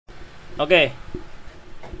Okay.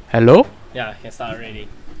 Hello? Yeah, can start already.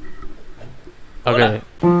 Okay.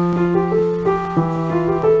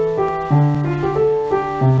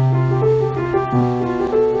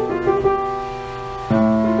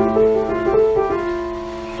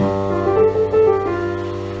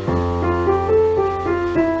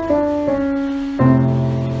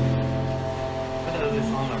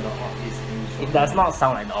 It does not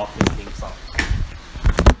sound like the Office theme song.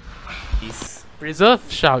 It's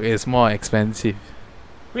Preserved shark is more expensive.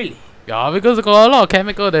 really. Yeah, because got a lot of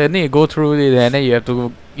chemical that need to go through it, and then you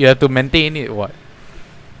have to maintain it, what?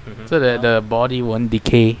 So that the body won't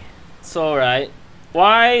decay. So right,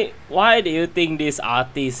 why do you think these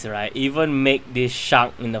artists right even make this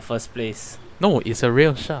shark in the first place? No, it's a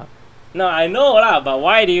real shark. No, I know lah, but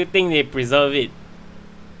why do you think they preserve it?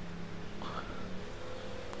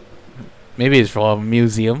 Maybe it's for a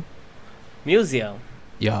museum. Museum.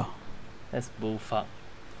 Yeah. That's bullfuck.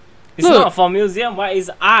 It's Look. not for museum. What is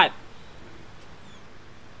art?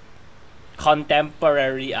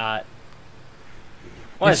 Contemporary art.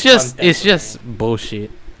 What It's is just contemporary?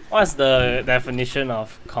 bullshit. What's the definition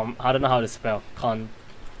of I don't know how to spell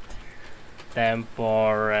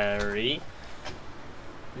contemporary.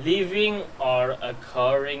 Living or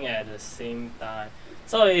occurring at the same time.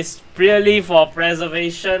 So it's purely for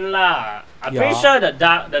preservation lah. I'm pretty Yeah. sure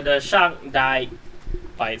the shark died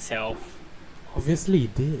by itself. Obviously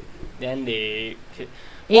it did. Then they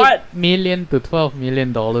What? $8 million to $12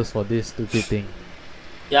 million for this stupid thing.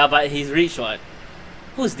 Yeah, but he's rich what?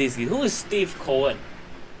 Who's this kid? Who is Steve Cohen?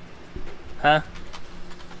 Huh?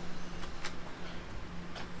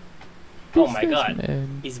 Oh my god.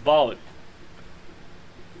 Man. He's bald.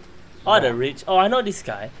 All the rich. Oh, I know this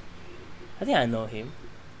guy. I think I know him.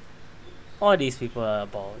 All these people are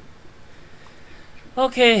bald.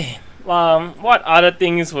 Okay. What other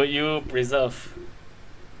things would you preserve?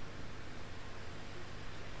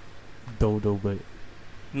 Dodo bird.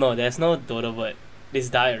 No, there's no dodo bird. This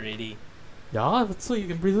died already. Yeah, so you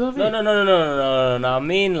can preserve No, it. no. I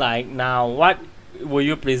mean, like now, what will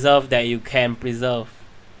you preserve that you can preserve?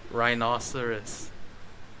 Rhinoceros.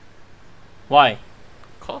 Why?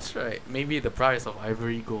 Cost right? Maybe the price of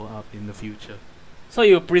ivory go up in the future. So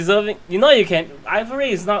you're preserving. You know, you can.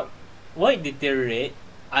 Ivory is not. Why deteriorate?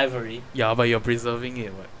 Ivory. Yeah, but you're preserving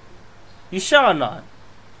it, what? You sure or not?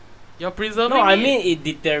 You're preserving No, it. I mean it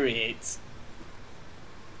deteriorates.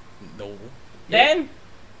 No. Then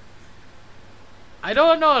I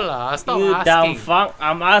don't know lah. Stop you asking. dumb fuck.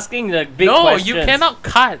 I'm asking the big No, questions. you cannot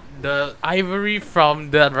cut the ivory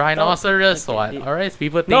from the rhinoceros okay, one. Alright,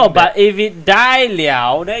 people think No, that- but if it die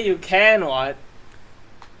liao, then you can what?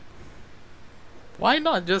 why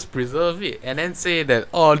not just preserve it and then say that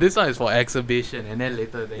this one is for exhibition and then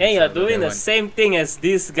later Then you're sell doing that the one. same thing as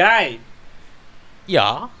this guy.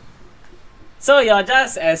 Yeah. So you're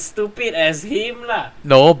just as stupid as him lah.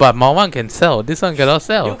 No, but my one can sell. This one cannot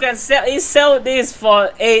sell. You can sell this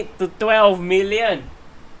for 8 to 12 million.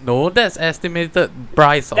 No, that's estimated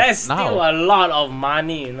price of That's now. still a lot of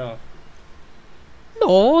money, you know.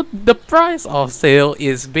 No, the price of sale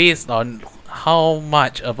is based on how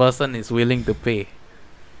much a person is willing to pay.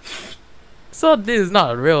 So this is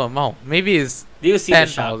not a real amount. Maybe it's Do you see the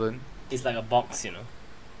shark? 10,000. It's like a box, you know.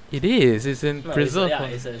 It is. It's in No, preserve.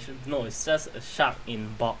 it's just a shark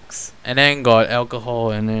in box. And then got alcohol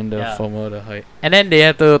and then the Yeah. formaldehyde. And then they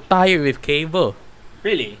have to tie it with cable.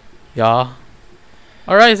 Really? Yeah.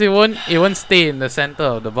 Alright, so it won't stay in the center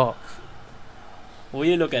of the box. Will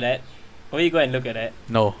you look at that? Will you go and look at that?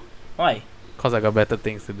 No, Why? cause I got better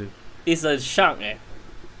things to do. It's a shark, eh?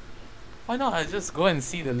 Why not? I just go and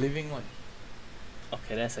see the living one.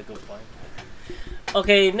 Okay, that's a good point.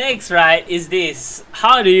 Okay, next right is this.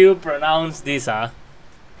 How do you pronounce this?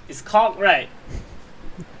 It's cock, right?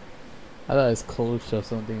 I thought it's coach or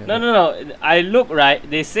something. Like No. I look right.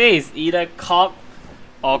 They say it's either cock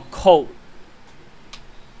or coat.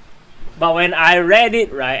 But when I read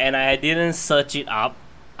it right and I didn't search it up,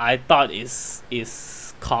 I thought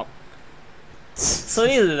it's cock. So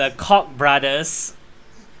these are the Koch brothers.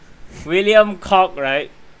 William Koch, right?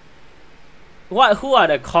 Who are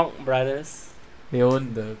the Koch brothers? They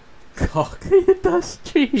own the cock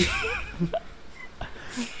industry.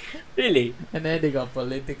 Really? And then they got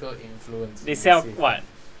political influence. They sell what?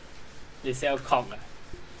 They sell cock.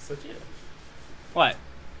 Search it. What?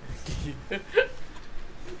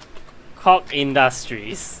 Koch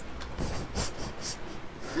Industries.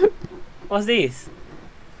 What's this?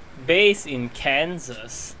 Based in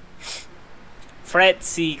Kansas. Fred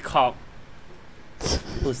C. Koch.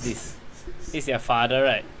 Who's this? He's your father,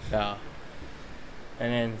 right? Yeah.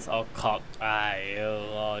 And then it's all cock.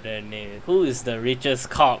 Oh, their name. Who is the richest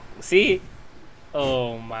cock? See?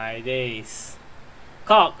 Oh my days.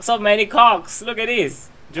 Cock. So many cocks. Look at this.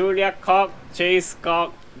 Julia Cock, Chase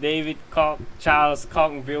Cock, David Cock, Charles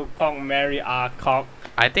Cock, Bill Cock, Mary R. Cock.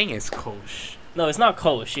 I think it's Kosh. No, it's not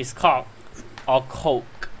Coke. It's cock. Or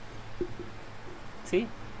Coke. See?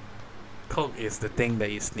 Coke is the thing that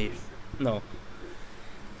you sniff. No.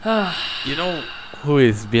 You know who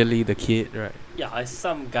is Billy the Kid, right? Yeah, it's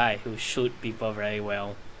some guy who shoot people very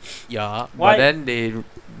well. Yeah, Why- but then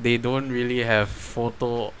they don't really have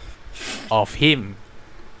photo of him.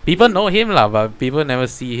 People know him lah, but people never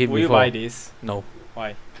see him Will you before. buy this? No,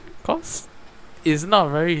 Why? cause it's not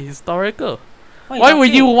very historical. Why Why would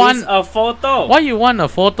you want- It's a photo. Why you want a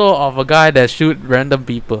photo of a guy that shoot random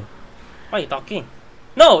people? Why are you talking?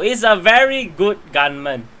 No, it's a very good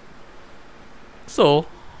gunman. So,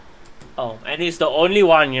 Oh, and it's the only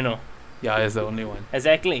one, you know. yeah, it's the only one.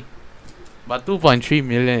 Exactly. But 2.3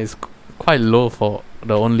 million is quite low for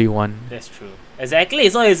the only one. That's true. Exactly.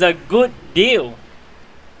 So it's a good deal.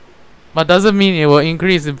 But doesn't mean it will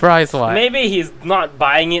increase in price, what? Maybe he's not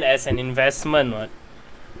buying it as an investment, what?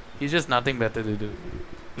 He's just nothing better to do.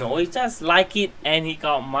 No, he just like it and he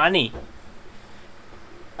got money.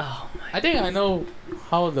 Oh my. I think I know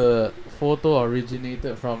how the photo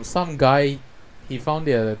originated from. Some guy, he found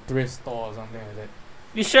it at a thrift store or something like that.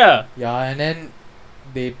 You sure? Yeah, and then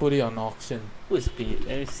they put it on auction. Who is Billy?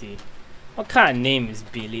 Let me see. What kind of name is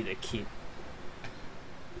Billy the Kid?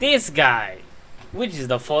 This guy. Which is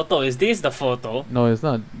the photo? Is this the photo? No, it's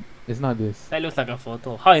not. It's not this. That looks like a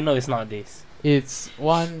photo. How you know it's not this? It's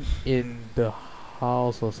one in the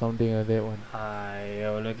house or something like that one.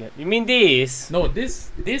 Ayo, look at. You mean this? No,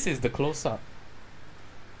 this is the close up.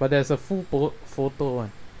 But there's a full photo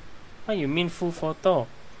one. What you mean full photo?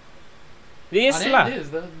 This then lah. this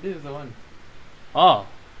is the one. Oh.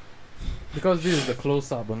 Because this is the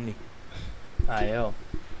close up only. Ayo.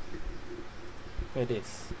 Look at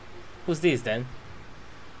this. Who's this then?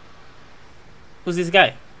 Who's this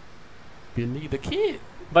guy? Billy the Kid.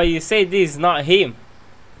 But you say this is not him.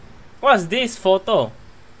 What's this photo?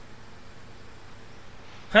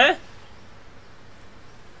 Huh?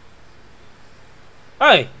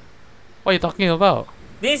 Hey, What are you talking about?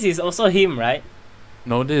 this is also him, right?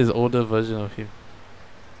 No, this is older version of him.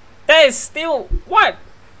 That is still what?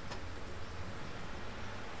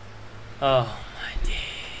 Oh my day.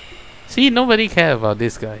 See, nobody care about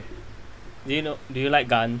this guy. Do you know? Do you like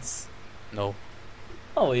guns? No.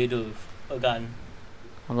 What will you do with a gun?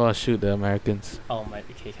 I'm gonna shoot the Americans. Oh my.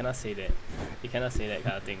 Okay, you cannot say that. You cannot say that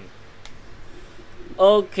kind of thing.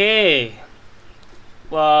 Okay.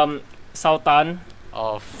 Sultan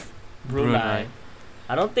Of Brunei.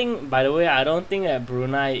 I don't think. By the way, I don't think that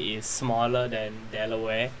Brunei is smaller than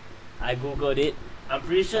Delaware. I googled it. I'm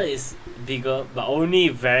pretty sure it's bigger, but only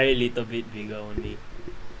very little bit bigger only.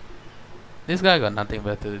 This guy got nothing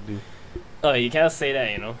better to do. Oh, you cannot say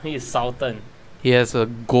that. You know, he is Sultan. He has a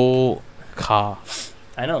gold car,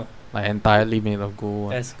 I know. like entirely made of gold.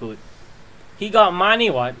 one. That's good. He got money.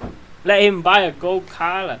 What? Let him buy a gold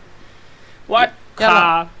car. Lah. What Yeah,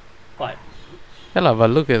 car? What? Yeah, lah, but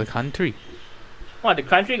look at the country. What? The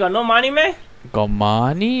country got no money, man? Got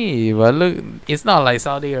money, but look, it's not like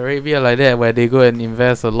Saudi Arabia like that where they go and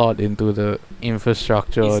invest a lot into the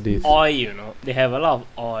infrastructure or It's this. oil, you know. They have a lot of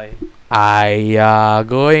oil.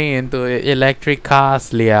 Going into electric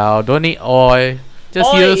cars, liao. Don't need oil.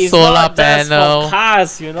 Just oil use is solar not just panel. for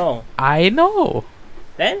cars, you know. I know.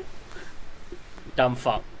 Then, dumb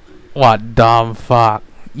fuck. What dumb fuck?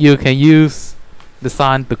 You can use the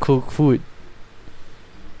sun to cook food.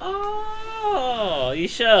 Oh, you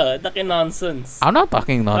sure? Talking nonsense. I'm not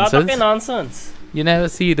talking Not nonsense. talking nonsense. You never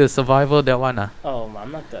see the survival that one, ah? Oh,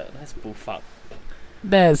 I'm not good. That's bullfuck.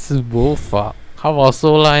 That's bullfuck. How about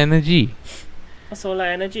solar energy? Solar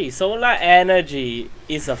energy. Solar energy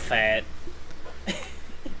is a fad.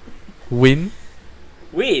 Wind?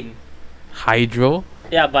 Wind. Hydro?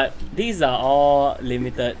 Yeah, but these are all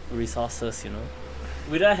limited resources, you know.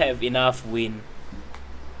 We don't have enough wind.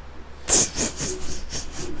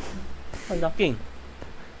 What are you talking?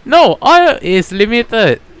 No, oil is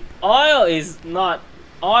limited. Oil is not.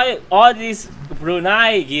 Oil. All these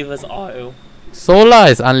Brunei give us oil. Solar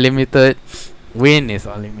is unlimited. Wind is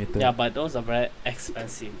unlimited. Yeah, but those are very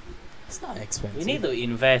expensive. It's not expensive. We need to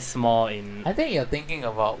invest more in. I think you're thinking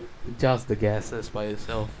about just the gases by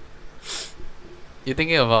yourself. You're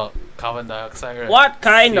thinking about carbon dioxide, right? What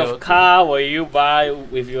kind CO2. of car will you buy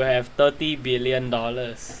if you have $30 billion?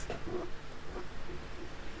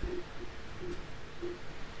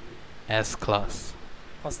 S class.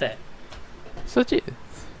 What's that? Search it.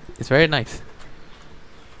 It's very nice.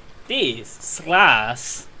 This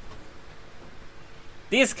class.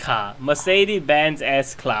 This car, Mercedes-Benz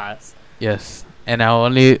S-Class. Yes. And I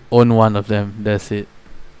only own one of them. That's it.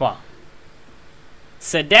 Wow.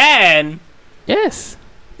 Sedan? Yes.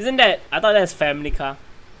 Isn't that? I thought that's family car.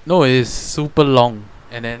 No, it's super long.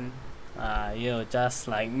 And then You're just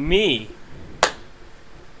like me.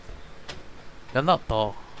 they're not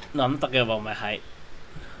tall. No, I'm not talking about my height.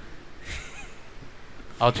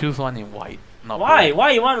 I'll choose one in white. Not Why?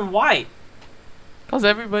 Why you want white? Because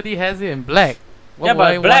everybody has it in black. Yeah,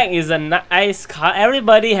 but black is a nice car.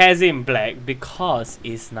 Everybody has it in black because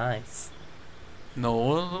it's nice.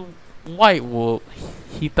 No, white will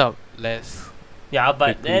heat up less. Yeah,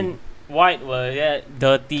 but Quickly. then white will get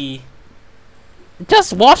dirty.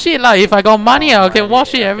 Just wash it lah. If I got money, I can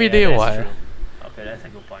wash it every day. That's What? true. Okay, that's a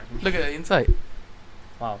good point. Look at the inside.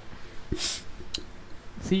 Wow.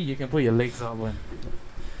 See, you can put your legs up one.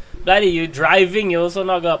 Bloody, you driving, you also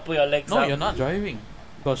not gonna put your legs No, up. you're not driving.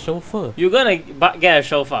 Got chauffeur. You're gonna get a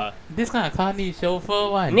chauffeur. This kind of car needs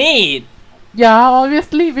chauffeur one. Need! Yeah,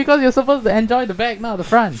 obviously, because you're supposed to enjoy the back, not the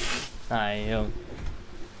front. Aiyo.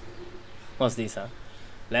 What's this, huh?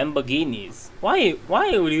 Lamborghinis. Why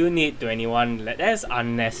would you need 21? That's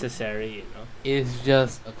unnecessary, you know. It's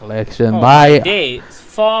just a collection. Oh Buy. my days,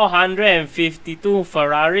 452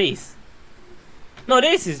 Ferraris. No,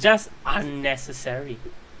 this is just unnecessary.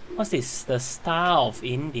 What's this? The Star of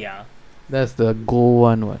India. That's the gold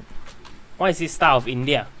one. What? Why is this Star of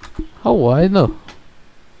India? How would I know?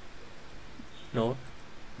 No.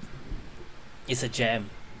 It's a gem.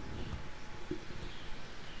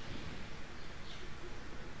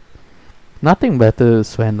 Nothing better to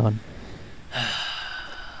spend on.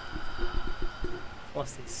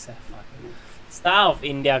 What's this? Sapphire. Star of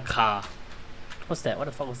India car. What's that? What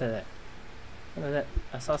the fuck was that? What was that?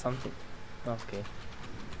 I saw something. Okay.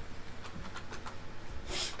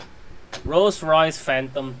 Rolls Royce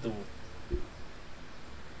Phantom 2.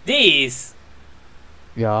 This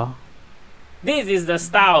Yeah. is the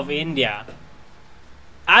Star of India.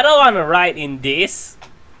 I don't want to ride in this.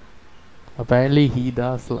 Apparently he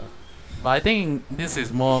does lah. But I think this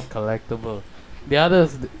is more collectible. The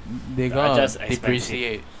others, they They're gonna just expensive.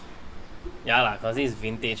 depreciate. Yeah lah, cause it's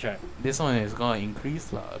vintage, right? This one is gonna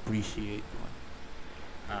increase lah, appreciate.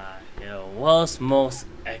 World's most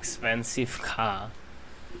expensive car.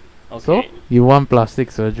 Okay. So you want plastic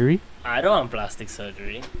surgery? I don't want plastic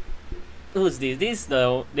surgery. Who's this?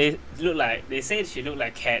 They say she look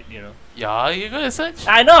like Cat, you know. Yeah, you gonna search.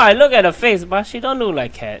 I know, I look at her face, but she don't look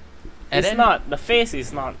like Cat. And It's then not, the face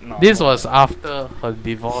is not normal. This was after her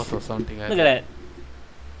divorce or something like Look that. at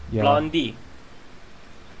that, Yeah. Blondie.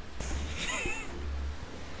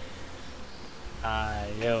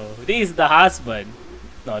 This is the husband.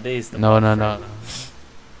 No, this is the No, no, boyfriend. no,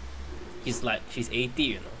 no. She's 80,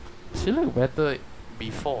 you know. She looked better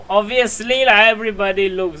before. Obviously, like, everybody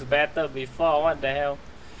looks better before. What the hell?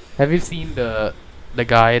 Have you seen the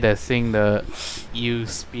guy that sing the "You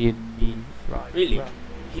Spin Me Right"? Really?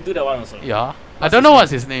 He do that one also. Yeah. I What's don't his know name?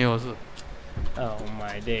 what's his name also. Oh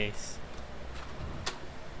my days.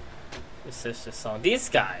 It's such a song. This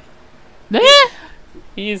guy.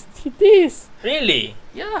 He this. Really?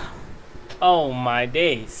 Yeah. Oh my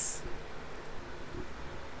days.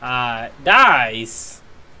 Dies.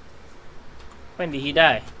 When did he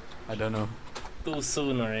die? I don't know. Too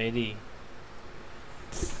soon already.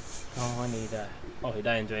 Oh, when did he die? Oh, he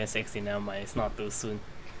died in 2016. Never mind. It's not too soon.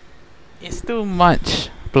 It's too much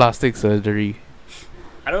plastic surgery.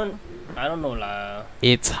 I don't know lah.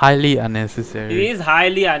 It's highly It unnecessary. is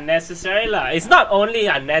highly unnecessary lah. It's not only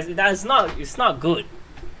unnecessary. It's not good.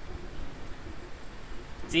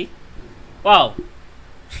 See? Wow.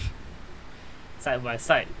 Side by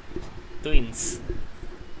side. Twins.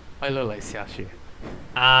 I look like Xiaxue.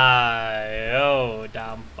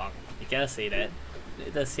 Damn fuck. You can't say that.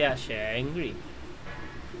 Later Xiaxue angry.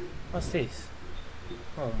 What's this?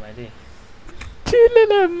 Oh my day.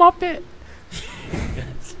 Little muppet.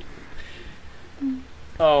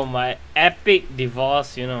 Oh my epic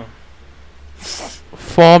divorce, you know.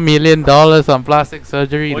 $4 million on plastic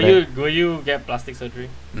surgery. Will you get plastic surgery?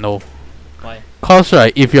 No. Why? Cause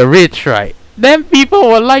right, if you're rich, right, then people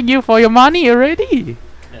will like you for your money already.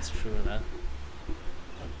 That's true lah.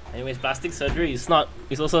 Anyways, plastic surgery is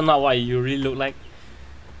also not what you really look like.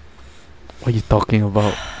 What are you talking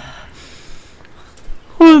about?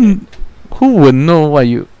 Who would know what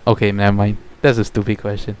you? Okay, never mind. That's a stupid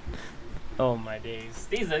question. Oh my days.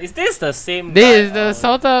 Is this the same guy? This is the or-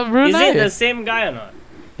 South of Is Brunei. it the same guy or not?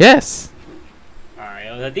 Yes.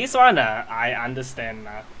 Alright, this one I understand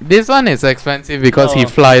now. This one is expensive because he Oh.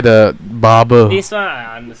 fly the barber. This one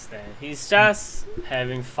I understand. He's just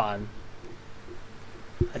having fun.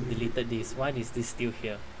 I deleted this. Why is this still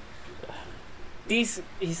here? This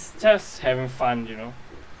is just having fun, you know.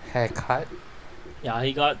 Haircut. Yeah,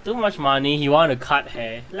 he got too much money. He want to cut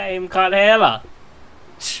hair. Let him cut hair lah.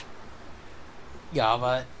 Yeah,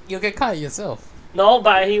 but you can cut yourself. No,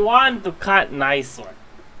 but he want to cut nice one.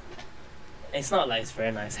 It's not like it's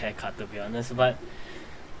very nice haircut to be honest, but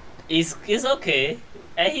it's okay.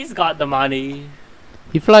 And he's got the money.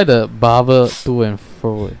 He fly the barber to and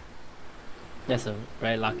fro. That's a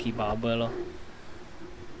very lucky barber lor.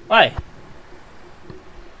 Why?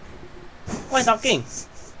 Why talking?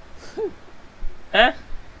 Huh?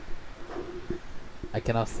 I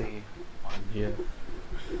cannot say on here.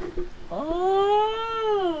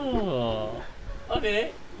 Oh.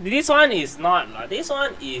 Okay. This one is not lah. This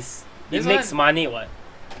one is This it makes money what?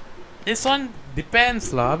 This one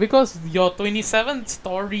depends lah, because your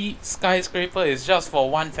 27-story skyscraper is just for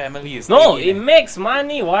one family. To No, stay it in. makes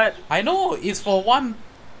money what? I know it's for one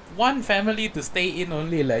family to stay in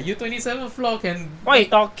only. Like your 27th floor can. Why you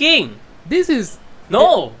talking? This is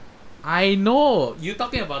No. I know you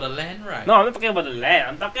talking about the land, right? No, I'm not talking about the land.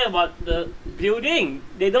 I'm talking about the building.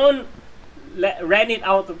 They don't rent it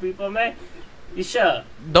out to people, man. You sure?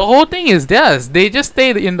 The whole thing is theirs. They just stay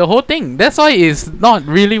in the whole thing. That's why it's not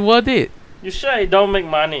really worth it. You sure it don't make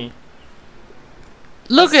money?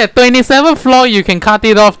 Look at 27th floor. You can cut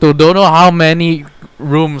it off to don't know how many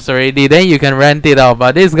rooms already. Then you can rent it out.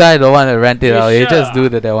 But this guy don't want to rent it You out. He just sure?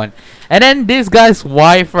 do that one. And then this guy's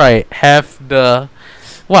wife, right, have the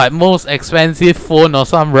most expensive phone or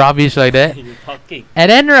some rubbish like that. You talking? And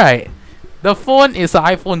then right, the phone is an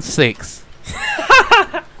iPhone 6.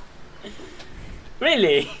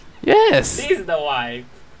 Really? Yes. This is the wife.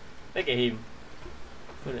 Look at him.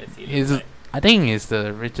 Who does he look He's, like? I think he's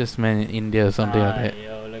the richest man in India or something like that.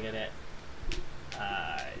 Yo, look at that.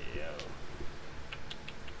 Yo.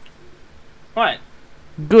 What?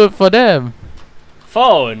 Good for them.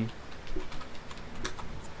 Phone?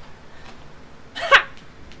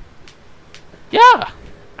 Yeah.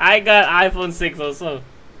 I got iPhone 6 also.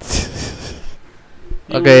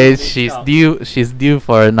 You Okay, will be she's shocked. due. She's due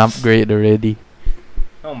for an upgrade already.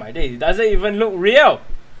 Oh my days, it doesn't even look real.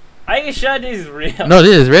 Are you sure this is real? No,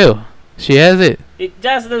 this is real. She has it. It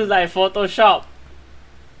just looks like Photoshop.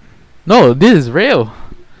 No, this is real.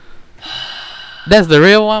 That's the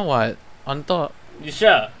real one. What on top? You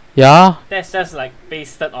sure? Yeah. That's just like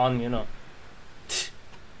pasted on, you know.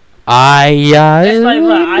 Yeah. That's not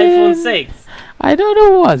even an iPhone 6. I don't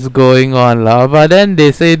know what's going on, lah. But then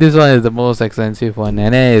they say this one is the most expensive one,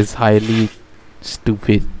 and then it's highly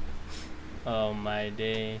stupid. Oh my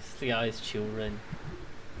days. Look at his children.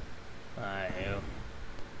 Ayo.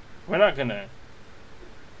 We're not gonna.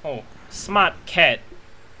 Oh, smart cat.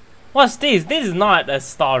 What's this? This is not a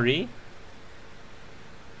story.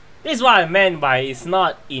 This is what I meant by it's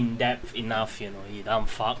not in depth enough, you know, you dumb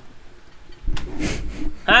fuck.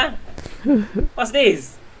 Huh? What's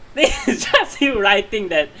this? This is just you writing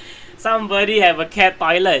that somebody have a cat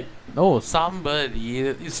toilet. No, somebody.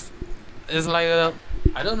 It's like a.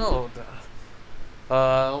 I don't know.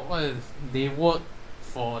 What is, they work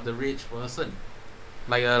for the rich person,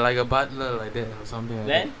 like a butler like that or something like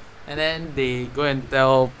that. Then And then they go and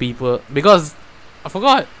tell people, because I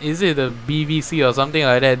forgot, is it the BBC or something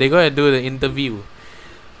like that? They go and do the interview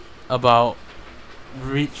about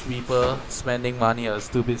rich people spending money on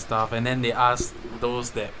stupid stuff, and then they ask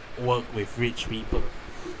those that work with rich people.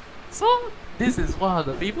 So this is one of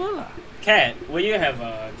the people lah. cat. Will you have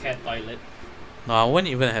a cat toilet? No, I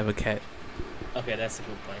wouldn't even have a cat. Okay, that's a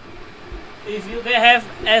good point. If you can have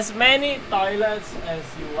as many toilets as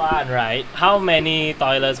you want, right? How many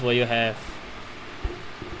toilets will you have?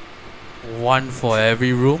 One for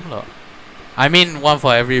every room lah. I mean one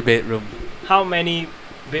for every bedroom. How many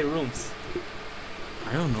bedrooms?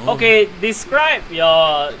 I don't know. Okay, describe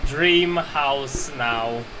your dream house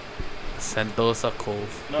now. Sentosa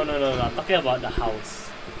Cove. No, I'm talking about the house.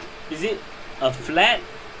 Is it a flat?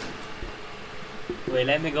 Wait,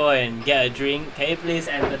 let me go and get a drink. Can you please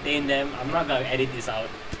entertain them? I'm not gonna edit this out.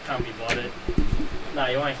 Can't be bothered. Nah,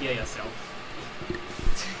 you wanna hear yourself.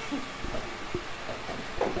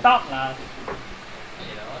 Talk lah.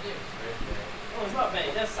 Oh, it's not bad.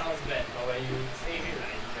 It just sounds bad. But when you say it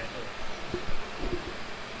like it's better.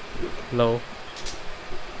 Hello.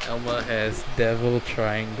 Elmer has devil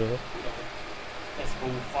triangle. That's so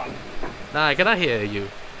fun. Nah, I cannot hear you.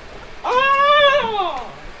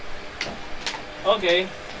 Oh! Okay.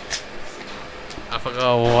 I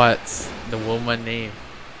forgot what's the woman name.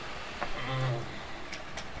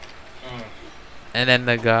 And then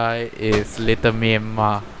the guy is Little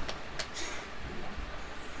Myanmar.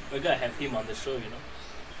 We're gonna have him on the show, you know.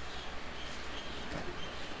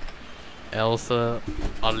 Elsa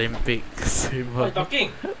Olympic What are swimmer. you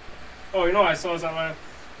talking? Oh, you know, I saw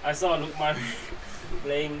Lukman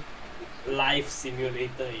playing Life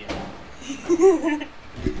Simulator, you know.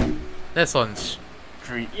 That's on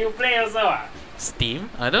Street You play also, ah? Steam?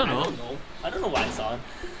 I don't know. I don't know what it's on.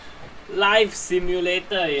 Life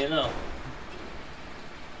Simulator, you know.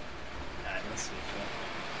 Don't switch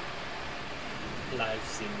on. Life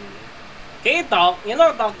Simulator. Can you talk? You're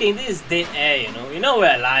not talking. This is dead air, you know. You know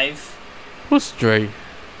we're live. Who's Dre?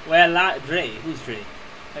 We're live. Dre. Who's Dre?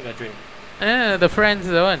 I got Dre. The Friends,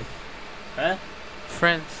 the one. Huh?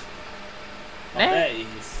 Friends. Oh, that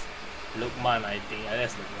is Lukman, I think.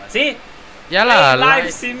 That's Lukman. See? Yeah Hey, lah.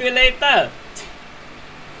 Life Simulator.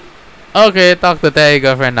 Okay, talk to tell your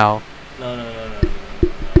girlfriend now. No.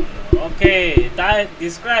 Okay,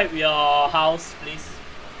 describe your house, please.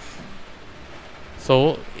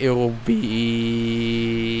 So it will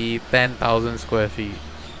be 10,000 square feet.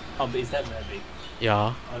 How big is that? Very big.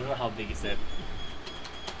 Yeah. I don't know how big is that.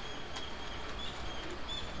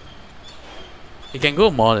 It can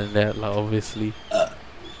go more than that, like obviously.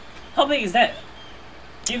 How big is that?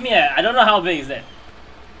 Give me I don't know how big is that.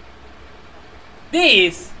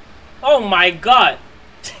 This? Oh my god!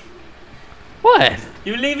 What?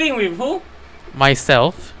 You living with who?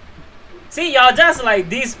 Myself? See, you're just like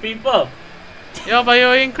these people. Yeah, but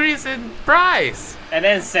you increase in price. And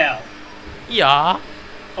then sell. Yeah.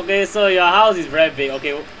 Okay, so your house is very big.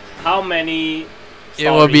 Okay, how many It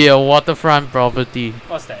will be a waterfront property.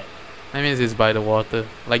 What's that? That means it's by the water.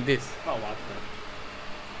 Like this. Not water.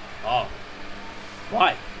 Oh.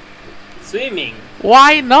 Why? Swimming.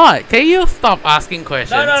 Why not? Can you stop asking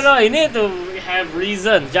questions? No. You need to have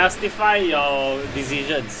reason. Justify your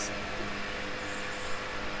decisions.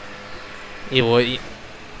 It will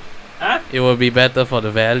Huh? it will be better for the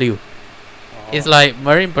value. Oh. It's like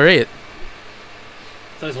Marine Parade.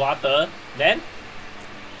 So it's water. Then?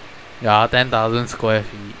 Yeah, 10,000 square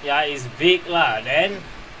feet. Yeah, it's big lah. Then?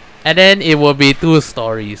 And then it will be 2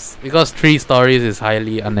 stories. Because 3 stories is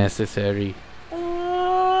highly unnecessary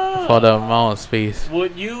for the amount of space.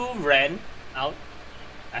 Would you rent out?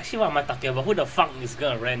 Actually, what am I talking about? Who the fuck is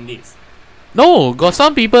gonna rent this? No, got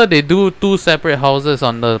some people they do 2 separate houses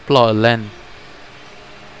on the plot of land.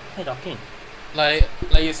 What are you talking? Like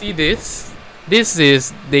you see this? This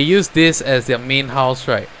is they use this as their main house,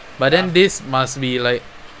 right? But then this must be like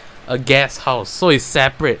a guest house, so it's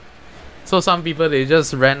separate. So some people they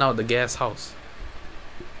just rent out the guest house.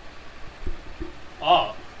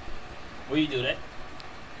 Oh. Will you do that?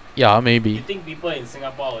 Yeah, You maybe. think people in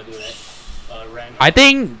Singapore will do that? Rent? I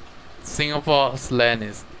think Singapore's land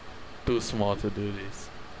is too small to do this.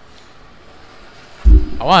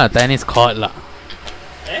 I want a tennis court lah.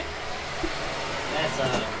 Eh? That's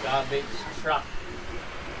a garbage truck.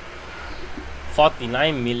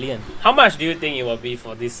 49 million. How much do you think it will be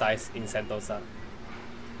for this size in Sentosa?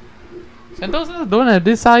 Sentosa don't have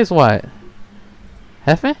this size, what?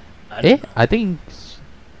 Have it? I don't know. I think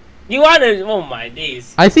You want to? Oh my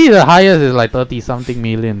days. I see the highest is like 30 something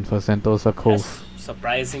million for Sentosa Cove. That's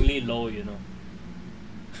surprisingly low, you know.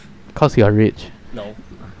 Cause you're rich. No.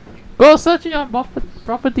 Go search your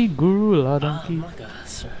property guru lah, I'm donkey. not gonna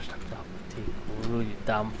search the property guru, you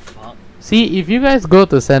dumb fuck. See, if you guys go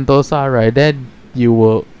to Sentosa, right, then you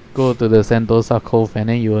will go to the Sentosa Cove and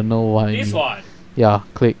then you will know what I This mean. one. Yeah,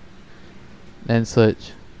 click. Then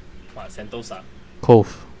search What, Sentosa?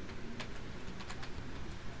 Cove.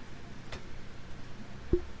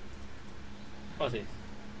 What's it?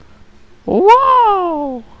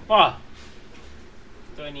 Wow! Wow.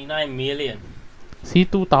 29 million. See,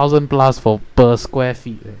 2,000 plus for per square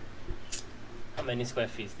feet. How many square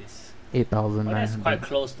feet is this? 8,000. Oh, that's quite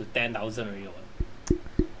close to 10,000 already. What?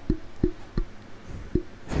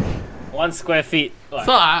 1 square feet. What?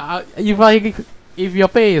 So if your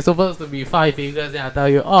pay is supposed to be 5 figures, then I tell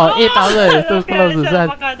you, oh, 8,000 is too close to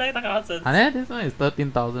that. And then this one is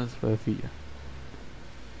 13,000 square feet.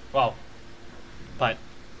 Wow. But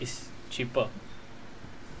it's cheaper.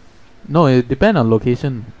 No, it depends on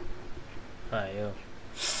location. Aiyo.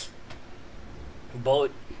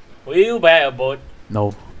 Boat. Will you buy a boat?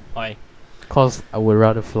 No, Why? cause I would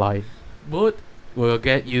rather fly. Boat will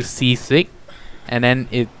get you seasick, and then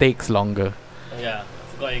it takes longer. Yeah,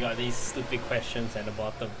 I forgot you got these stupid questions at the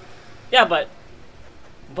bottom. Yeah, but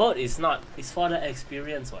boat is not. It's for the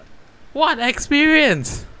experience, what? What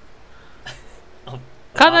experience? Of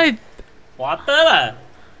Can't water lah.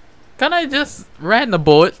 I just rent a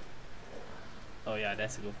boat? Oh yeah,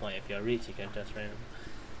 that's a good point. If you're rich, you can just rent.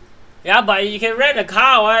 Yeah, but you can rent a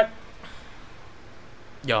car, what?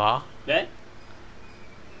 Yeah. Then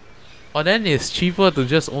Or then it's cheaper to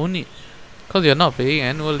just own it. Because you're not paying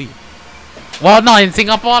annually. Well, not in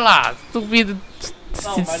Singapore lah. Stupid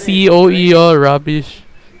COE or rubbish.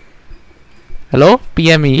 Hello?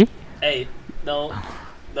 PME? Hey, no,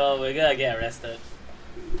 we're gonna get arrested.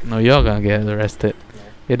 No, you're gonna get arrested. No.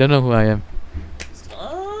 You don't know who I am.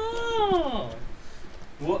 Oh,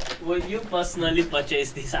 would you personally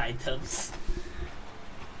purchase these items?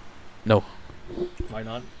 No. Why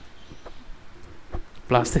not?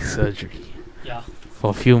 Plastic surgery. Yeah.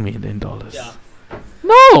 For a few $1 million. Yeah.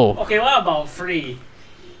 No! Okay, what about free?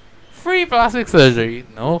 Free plastic surgery?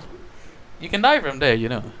 No. You can die from there, you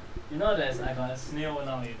know. You know, I got a snail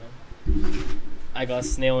now. You know. I got a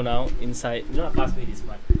snail now inside. You know, pass me this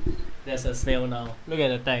mic. There's a snail now. Look at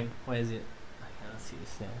the tank. Where is it? I cannot see the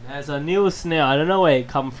snail. There's a new snail. I don't know where it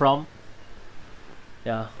come from.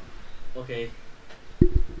 Yeah. Okay.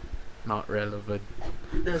 Not relevant.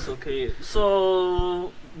 That's okay.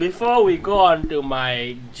 So before we go on to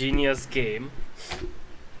my genius game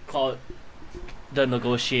called The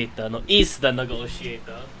Negotiator, no, is The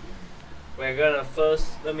Negotiator. We're gonna first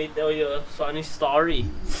let me tell you a funny story.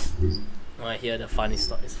 I hear the funny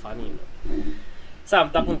story. It's funny, you know. So I'm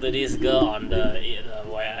talking to this girl on the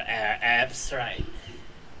apps, right?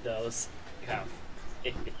 Those kind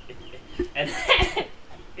of and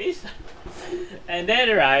and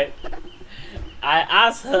then right, I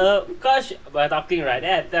asked her because we're talking right.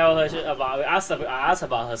 Then I tell her I asked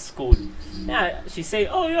about her school. Yeah, she say,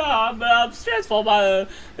 "Oh yeah, I'm stressed for my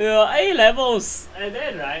A levels." And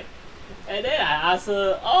then right, and then I asked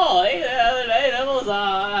her, "Oh, A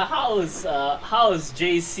levels how's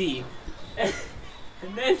JC?" And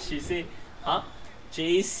then she say, "Huh,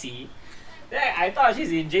 JC?" Then I thought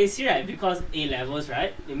she's in JC, right? Because A levels,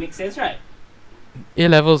 right? It makes sense, right? A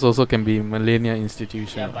levels also can be millennia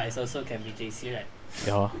institution. Yeah, but it also can be JC, right?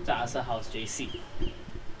 Yeah. So I asked her how's JC.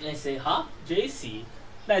 And I say, huh? JC?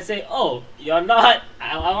 Then I say, oh, you're not.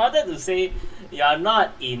 I wanted to say you're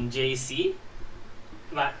not in JC,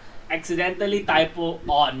 but accidentally typo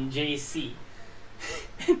on JC.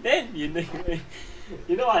 And then you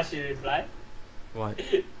know what she replied? What?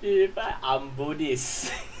 She replied, I'm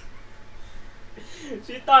Buddhist.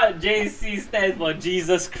 She thought JC stands for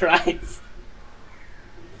Jesus Christ.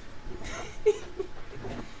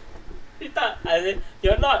 She thought, I said,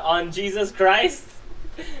 you're not on Jesus Christ?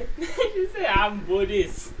 She said, I'm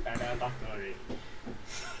Buddhist. I never talked to her already.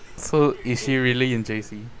 So is she really in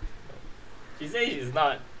JC? She said she's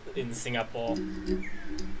not in Singapore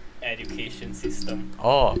education system.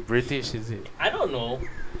 Oh, British is it? I don't know.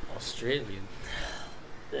 Australian.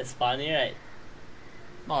 That's funny, right?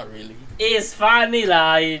 Not really. It's funny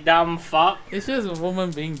lah, you dumb fuck. It's just a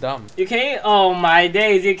woman being dumb. You can't, oh my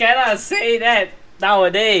days, you cannot say that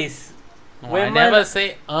nowadays. No, Women- I never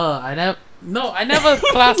say I never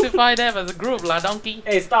classify them as a group, la donkey.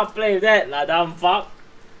 Hey, stop playing with that lah, dumb fuck.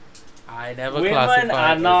 I never Women classify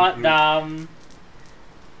are it as a not group. dumb.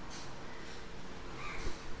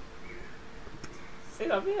 Say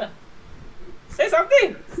something lah. Say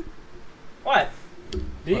something. What?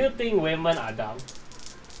 Do you think women are dumb?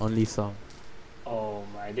 Only some. Oh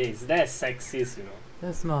my days, that's sexist, you know.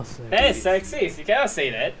 That's not sexist. That is sexist. You cannot say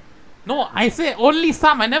that. No, I said only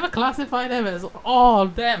some. I never classify them as all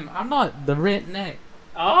of them. I'm not the redneck.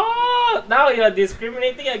 Oh, now you're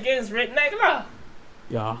discriminating against redneck lah.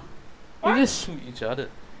 Yeah. What? They just shoot each other.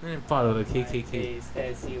 They're part of the KKK. Days,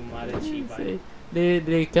 that's you mother cheaper.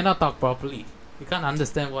 They cannot talk properly. You can't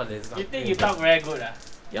understand what they're You think you talk very good ah?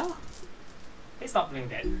 Yeah. Hey, stop doing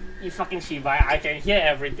that. You fucking Shiba. I can hear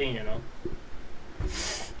everything, you know.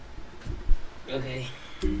 Okay.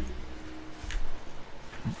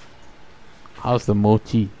 How's the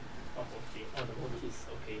mochi? Oh, okay. Oh, the mochi is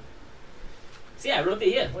okay. See, I wrote it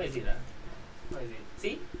here. Where is it? Where is it?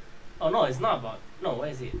 See? Oh, no, it's not about... No, where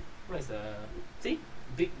is it? Where is the... See?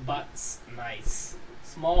 Big butts, nice.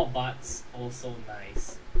 Small butts, also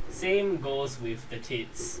nice. Same goes with the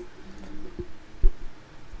tits.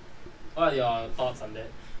 What are your thoughts on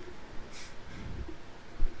that?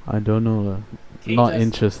 I don't know. Okay, Not just-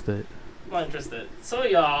 interested. Not interested. So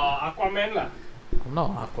you're Aquaman lah. I'm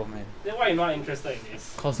not Aquaman. Then why you not interested in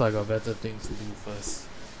this? Cause I got better things to do first.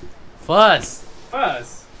 First!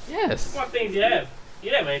 First, Yes! what things you have?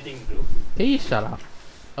 You don't have anything to do. Can you shut up?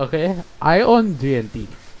 Okay? I own GNT.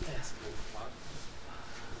 That's good. Fuck.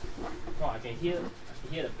 Oh, I can hear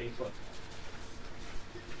the paper.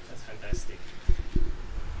 That's fantastic.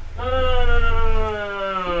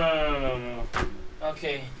 No.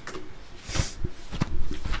 Okay.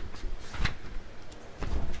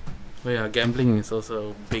 But yeah, gambling is also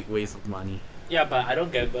a big waste of money. Yeah, but I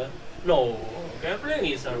don't gamble. No, gambling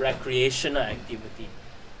is a recreational activity.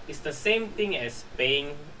 It's the same thing as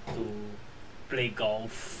paying to play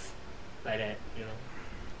golf, like that, you know.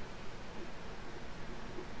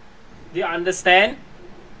 Do you understand?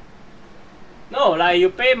 No, like you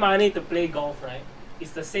pay money to play golf, right?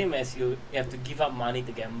 It's the same as you have to give up money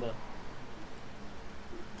to gamble.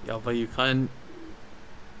 Yeah, but you can't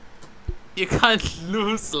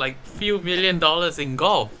lose like few $1,000,000 in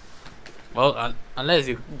golf. Well, unless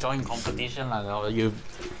you join competition like, or you're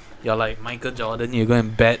like Michael Jordan, you go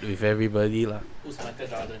and bet with everybody lah. Who's Michael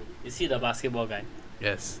Jordan? Is he the basketball guy?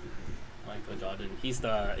 Yes. Michael Jordan.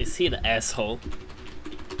 Is he the asshole?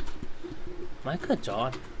 Michael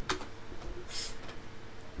Jordan.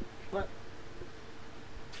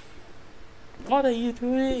 What are you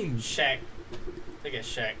doing? Shaq. Look at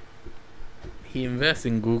Shaq. He invests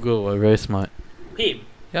in Google. We're very smart. Him?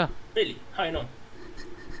 Yeah. Really? How you know?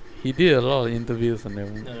 He did a lot of interviews on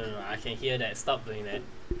them. No. I can hear that. Stop doing that.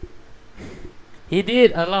 He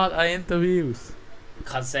did a lot of interviews.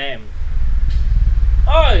 Kazam.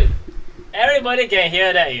 Oh! Everybody can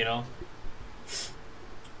hear that, you know.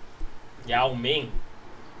 Yao Ming.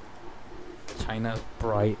 China's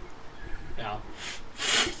pride. Yeah.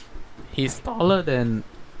 He's taller than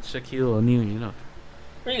Shaquille O'Neal, you know.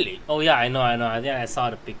 Really? Oh yeah, I know. I think I saw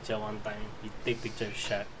the picture one time. He take picture of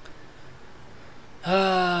Shaq.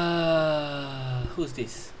 Who's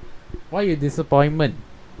this? Why you disappointment?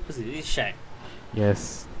 Who's this? This is Shaq.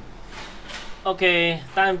 Yes. Okay,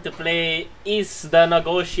 time to play Is the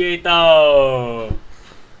Negotiator.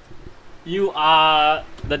 You are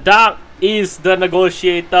the Dark is the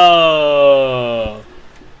Negotiator.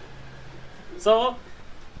 So,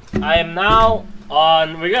 I am now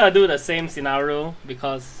on. We're gonna do the same scenario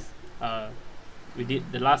because we did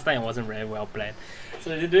the last time. It wasn't very well planned.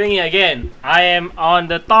 So we're doing it again. I am on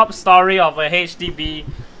the top story of a HDB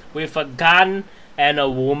with a gun and a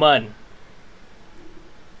woman.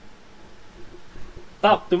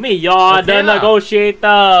 Talk to me. You're Okay the lah.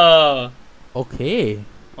 negotiator. Okay.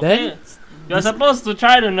 Okay. Then, You're supposed to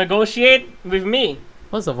try to negotiate with me.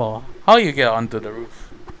 first of all, how you get onto the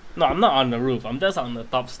roof? No, I'm not on the roof. I'm just on the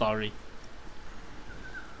top story.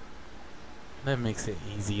 That makes it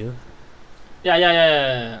easier.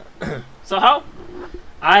 Yeah. So how?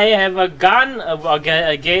 I have a gun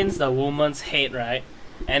against the woman's head, right?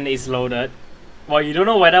 And it's loaded. Well, you don't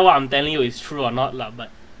know whether what I'm telling you is true or not, lah, but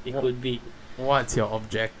it could be. What's your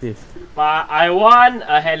objective? But I want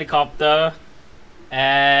a helicopter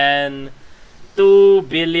and $2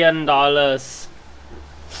 billion.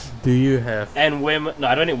 Do you have? And women. No,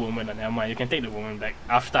 I don't need women. Never mind. You can take the woman back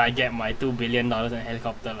after I get my $2 billion and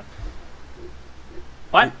helicopter. Lah.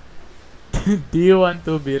 What? Do you want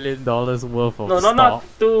 $2 billion worth of No, stock? not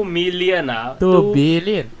 2 million. 2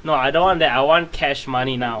 billion. No, I don't want that. I want cash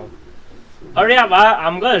money now. Hurry up,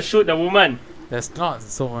 I'm gonna shoot the woman. There's not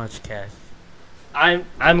so much cash. I'm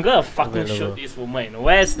gonna fucking Available. shoot this woman.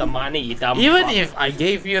 Where's the money, you dumb Even fuck? if I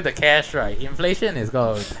gave you the cash, right? Inflation is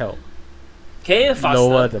gonna help Can you faster?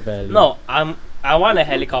 lower the value. No, I want a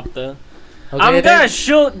helicopter. Okay, I'm then, gonna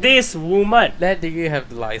shoot this woman. then do you have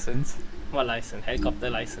the license? What license? Helicopter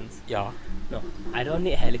license? Yeah. No, I don't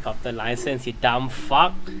need helicopter license, you dumb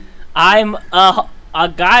fuck. I'm a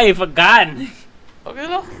guy with a gun. Okay,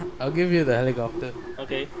 no. I'll give you the helicopter.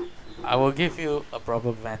 Okay. I will give you a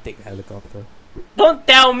problematic helicopter. Don't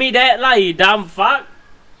tell me that, lah, you dumb fuck.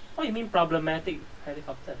 What do you mean problematic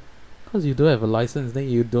helicopter? Because you don't have a license, then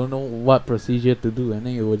you don't know what procedure to do, and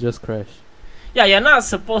then you will just crash. Yeah, you're not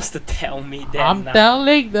supposed to tell me that. I'm now.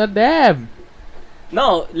 telling the damn.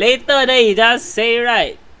 No, later then you just say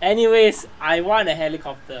right. Anyways, I want a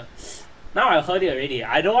helicopter. Now I heard it already.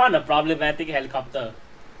 I don't want a problematic helicopter.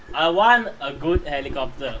 I want a good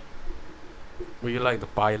helicopter. Would you like the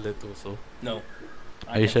pilot also? No.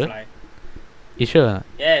 I Are you can sure? fly. You sure?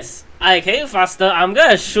 Yes. Can you faster? I'm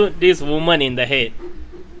gonna shoot this woman in the head.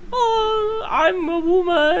 Oh, I'm a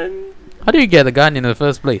woman. How do you get a gun in the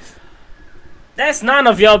first place? That's none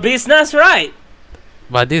of your business, right?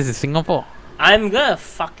 But this is Singapore. I'm gonna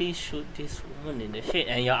fucking shoot this woman in the head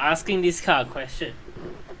and you're asking this kind of question.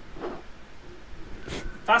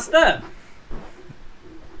 Faster!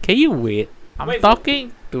 Can you wait? I'm Wait for-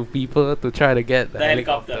 talking to people to try to get the, The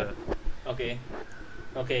helicopter. helicopter.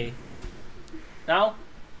 Okay. Now?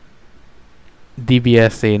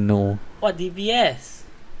 DBS say no. What DBS?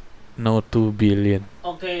 No 2 billion.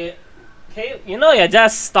 Okay, you know you're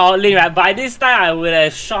just stalling, right? By this time I would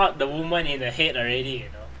have shot the woman in the head already, you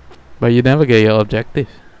know. But you never get your objective.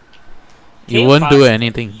 Can You you won't do fast-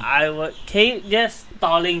 anything. I would. Can you just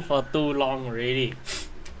stalling for too long already?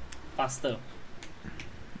 Faster.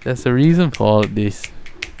 There's a reason for all this.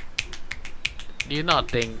 Do you not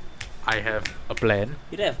think I have a plan.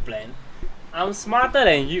 You don't have plan. I'm smarter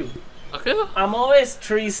than you. Okay. I'm always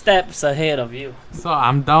 3 steps ahead of you. So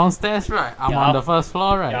I'm downstairs, right? I'm Yeah. on the first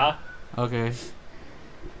floor, right? Yeah. Okay.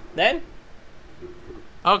 Then?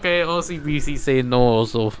 Okay, OCBC say no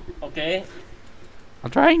also. Okay.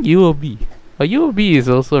 I'm trying UOB. But UOB is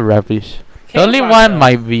also rubbish. The Okay, only faster. one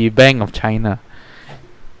might be Bank of China.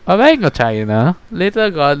 But Bank of China later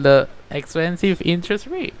got the expensive interest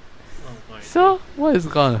rate. Oh my So what is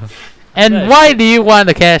gonna? And Yes. why do you want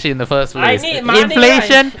the cash in the first I place? need money,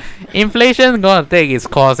 Inflation gonna take its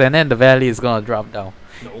course, and then the value is gonna drop down,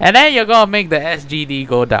 No. and then you're gonna make the SGD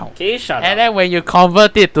go down. Okay, shut And up. then when you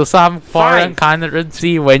convert it to some foreign Fine.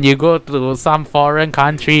 currency, when you go to some foreign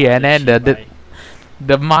country, and then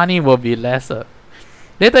the money will be lesser.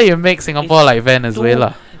 Later you make Singapore It's like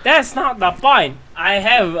Venezuela. That's not the point. I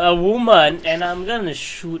have a woman and I'm gonna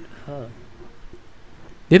shoot her.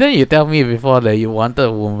 Didn't you tell me before that you wanted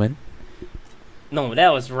a woman? No,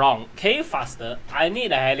 that was wrong. Can you faster? I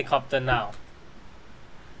need a helicopter now.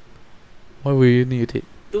 Why will you need it?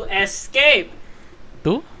 To escape.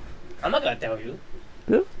 To? I'm not gonna tell you.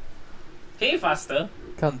 To? Can you faster?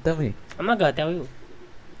 Come tell me. I'm not gonna tell you.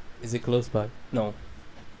 Is it close by? No.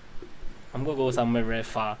 I'm gonna go somewhere very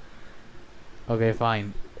far. Okay,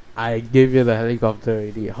 fine. I give you the helicopter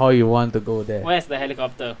already. How you want to go there? Where's the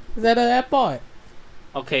helicopter? Is at the airport.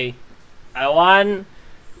 Okay. I want...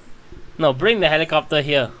 No, bring the helicopter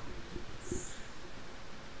here.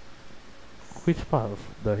 Which part of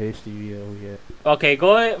the HDB over here? Okay,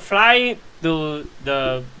 go fly to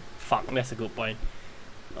the... Fuck, that's a good point.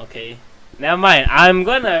 Okay. Never mind. I'm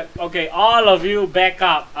gonna... Okay, all of you back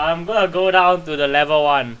up. I'm gonna go down to the level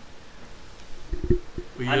 1.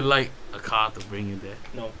 Would you like a car to bring you there?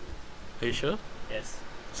 No. Are you sure? Yes.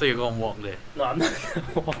 So you're gonna walk there? No, I'm not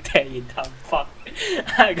gonna walk there, you dumb fuck.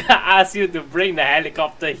 I gotta ask you to bring the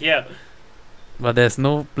helicopter here. But there's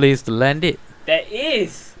no place to land it. There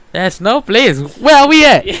is! There's no place. Where are we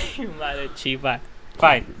at? You mother chiba.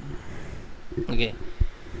 Fine. Okay.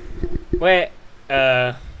 Where,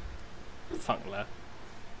 fuck lah.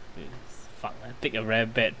 Fuck, I pick a very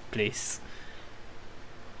bad place.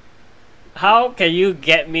 How can you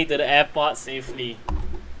get me to the airport safely?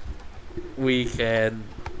 We can.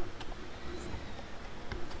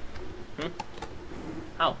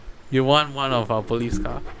 How? You want one of our police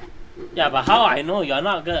car? Yeah, but how I know you're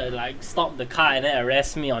not gonna like stop the car and then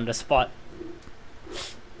arrest me on the spot?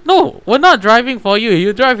 No, we're not driving for you.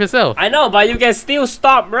 You drive yourself. I know, but you can still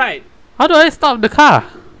stop, right? How do I stop the car?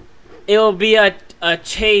 It will be a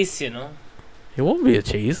chase, you know. It won't be a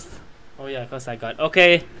chase. Oh yeah, cause I got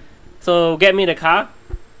okay. So get me the car.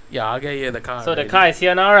 Yeah, I'll get you the car. So the already. car is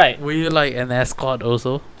here now, right? Will you like an escort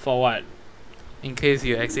also? For what? In case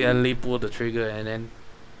you accidentally pull the trigger and then...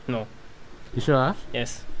 No. You sure? Huh?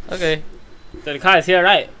 Yes. Okay. So the car is here,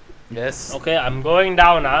 right? Yes. Okay, I'm going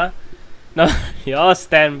down, huh? No, you all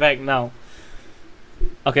stand back now.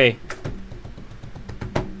 Okay.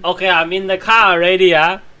 Okay, I'm in the car already,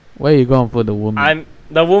 huh? Where you gonna put the woman?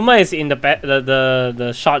 The woman is in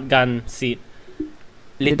the shotgun seat.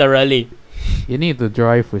 Literally. You need to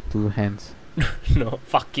drive with 2 hands. No,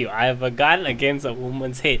 fuck you. I have a gun against a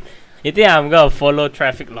woman's head. You think I'm gonna follow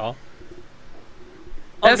traffic law?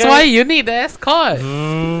 That's Okay. why you need the escort.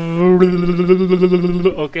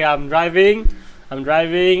 Okay, I'm driving.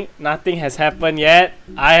 Nothing has happened yet.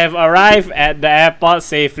 I have arrived at the airport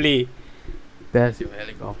safely. That's your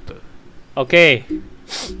helicopter. Okay.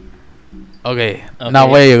 Okay. Okay. Now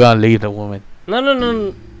where you gonna leave the woman?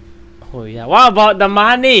 No. Oh yeah. What about the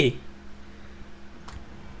money?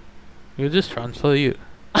 You just transfer you.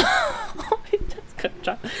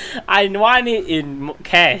 I want it in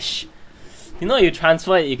cash. You know, you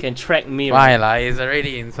transfer it, you can track me. Right? Fine lah, it's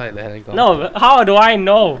already inside the helicopter. No, but how do I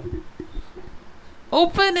know?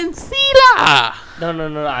 Open and see lah.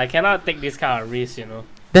 No. I cannot take this kind of risk, you know.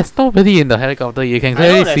 There's nobody in the helicopter. You can I know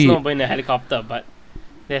clearly there's see. nobody in the helicopter, but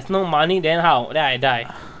there's no money. Then how? Then I die.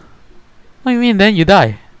 What do you mean? Then you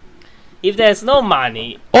die. If there's no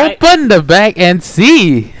money, Open the bag and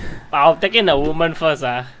see. I'll take in the woman first.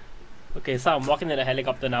 Okay, so I'm walking to the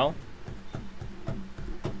helicopter now.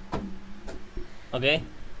 Okay.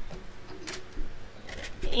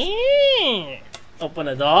 Open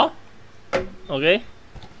the door. Okay.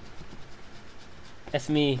 That's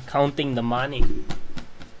me counting the money.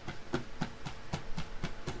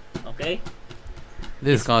 Okay.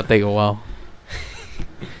 This is gonna take a while.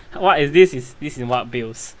 What is this? This is what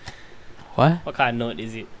bills? What? What kind of note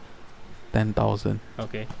is it? 10,000.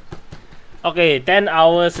 Okay. Okay, 10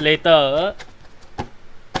 hours later.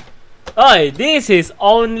 Oi, this is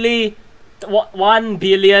only $1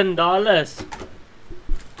 billion.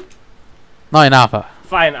 Not enough. Ah.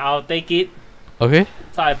 Fine, I'll take it. Okay.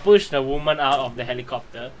 So I push the woman out of the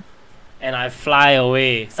helicopter and I fly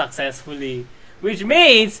away successfully. Which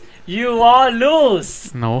means you all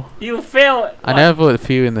lose. No. You fail. I What? never put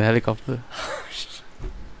fuel in the helicopter.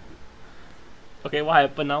 Okay, what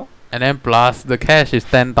happened now? And then plus the cash is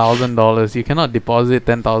 $10,000. You cannot deposit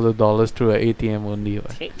 $10,000 through an ATM only.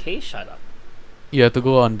 What? K, shut up. You have to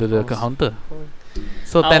go onto the I was- counter.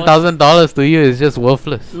 So I was- $10,000 to you is just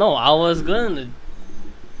worthless. No, I was gonna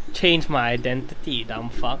change my identity, dumb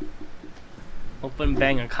fuck. Open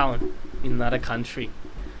bank account in another country.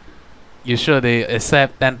 You sure they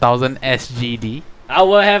accept 10,000 SGD? I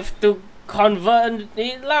will have to convert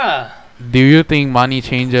it lah. Do you think Money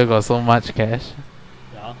Changer got so much cash?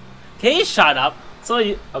 Yeah. Can you shut up? So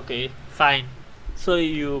you okay, fine. So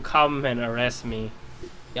you come and arrest me.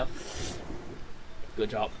 Yep. Good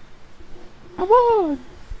job. Come on.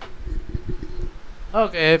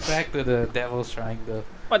 Okay, back to the Devil's Triangle.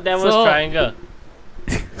 What Devil's So- Triangle?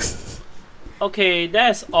 Okay,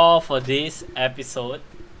 that's all for this episode.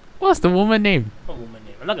 What's the woman name? What woman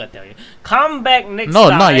name? I'm not gonna tell you. Come back next No,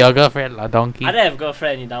 time. not your girlfriend, la donkey. I don't have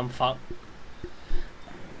girlfriend, you dumb fuck.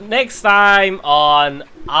 Next time on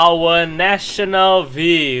Our National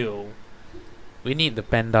View. We need the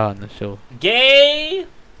panda on the show. Gay?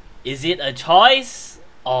 Is it a choice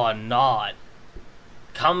or not?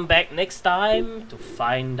 Come back next time to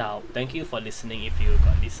find out. Thank you for listening if you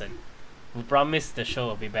got listened. We promise the show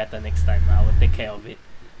will be better next time. I will take care of it.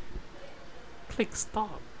 Click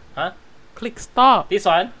stop. Huh? Click stop. This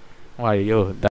one? Why, yo,